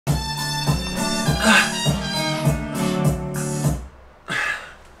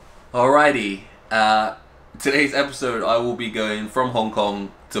Alrighty, today's episode I will be going from Hong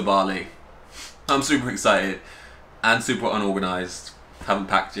Kong to Bali. I'm super excited and super unorganized. Haven't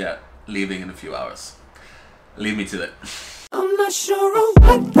packed yet, leaving in a few hours. Leave me to it. I'm not sure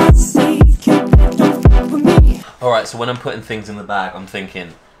what I see. Don't fuck with me. Alright, so when I'm putting things in the bag, I'm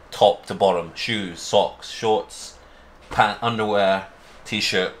thinking top to bottom. Shoes, socks, shorts, pant, underwear,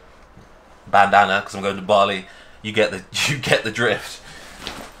 t-shirt, bandana, because I'm going to Bali. You get the drift.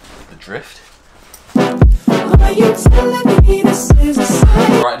 The drift? Are you telling me this is a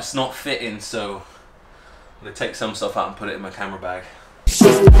sign? Alright, it's not fitting, so I'm going to take some stuff out and put it in my camera bag.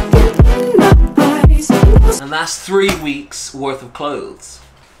 She's looking in my eyes. And that's 3 weeks worth of clothes.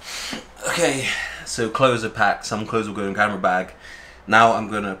 Okay, so clothes are packed. Some clothes will go in the camera bag. Now I'm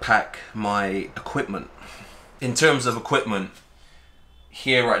going to pack my equipment. In terms of equipment,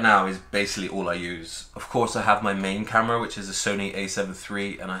 here right now is basically all I use. Of course I have my main camera, which is a Sony A7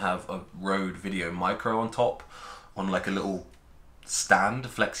 III, and I have a Rode Video Micro on top, on like a little stand, a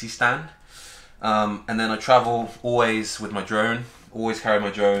flexi stand. And then I travel always with my drone, always carry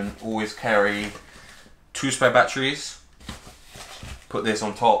my drone, always carry 2 spare batteries. Put this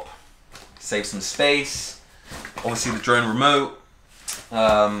on top, save some space. Obviously the drone remote.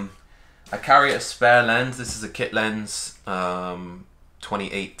 I carry a spare lens. This is a kit lens.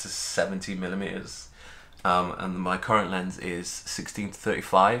 28 to 70 millimeters, and my current lens is 16 to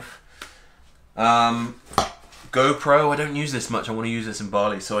 35. GoPro, I don't use this much. I want to use this in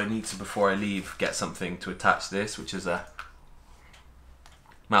Bali, so I need to, before I leave, get something to attach this, which is a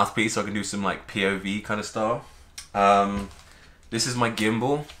mouthpiece, so I can do some like POV kind of style. This is my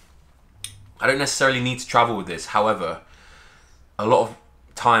gimbal. I don't necessarily need to travel with this. However, a lot of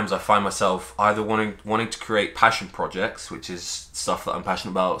times I find myself either wanting to create passion projects, which is stuff that I'm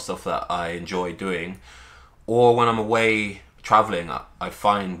passionate about, stuff that I enjoy doing, or when I'm away traveling, I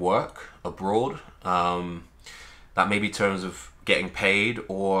find work abroad that maybe in terms of getting paid,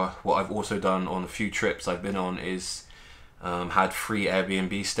 or what I've also done on a few trips I've been on is had free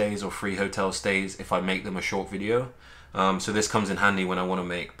Airbnb stays or free hotel stays if I make them a short video. So this comes in handy when I want to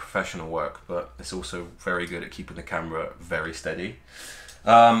make professional work, but it's also very good at keeping the camera very steady.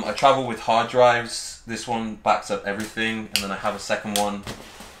 I travel with hard drives. This one backs up everything, and then I have a second one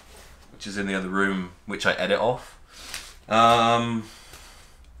which is in the other room, which I edit off.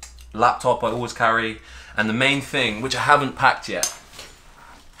 Laptop I always carry, and the main thing, which I haven't packed yet,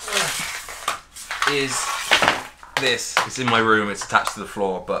 is this. It's in my room, it's attached to the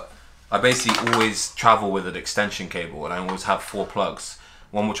floor, but I basically always travel with an extension cable, and I always have 4 plugs.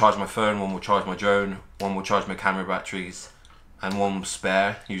 One will charge my phone, one will charge my drone, one will charge my camera batteries, and one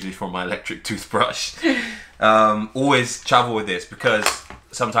spare, usually for my electric toothbrush. Always travel with this, because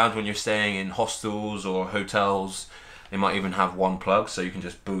sometimes when you're staying in hostels or hotels, they might even have 1 plug, so you can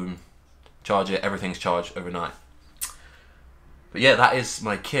just boom, charge it, everything's charged overnight. But yeah, that is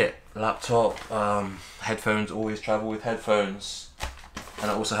my kit. Laptop, headphones, always travel with headphones. And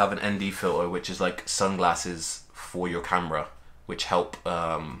I also have an ND filter, which is like sunglasses for your camera, which help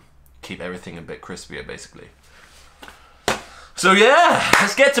keep everything a bit crispier, basically. So yeah,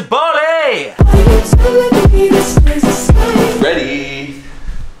 let's get to Bali! Ready?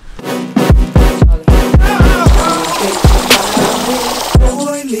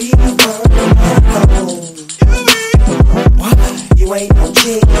 You ain't no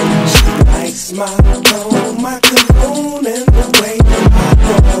chick, she likes my cologne, and the way I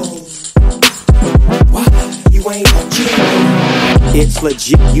roll. Why? You ain't no chick. It's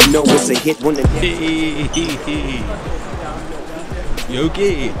legit, you know it's a hit when the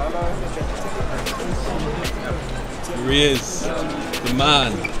Yogi! Here he is, the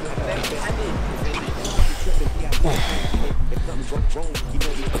man.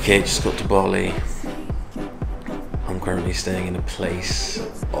 Okay, just got to Bali. I'm currently staying in a place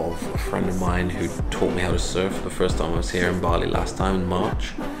of a friend of mine who taught me how to surf the first time I was here in Bali last time in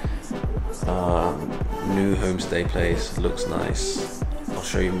March. New homestay place, looks nice. I'll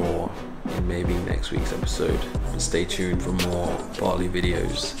show you more in maybe next week's episode. But stay tuned for more Bali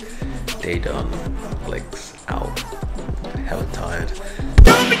videos. Day done, legs out, hella tired.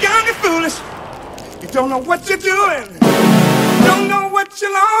 Don't be young and foolish. You don't know what you're doing. You don't know what you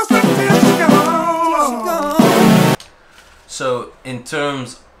lost until you're gone. So in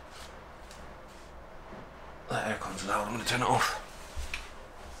terms, that aircon's loud, I'm gonna turn it off.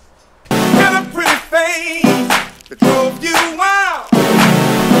 Had a pretty face that drove you wild,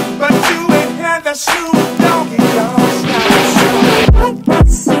 but you ain't had that Snoop Doggy Dogg style. What I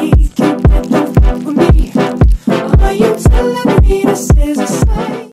see, don't fuck with me. Are you telling me this is a sign?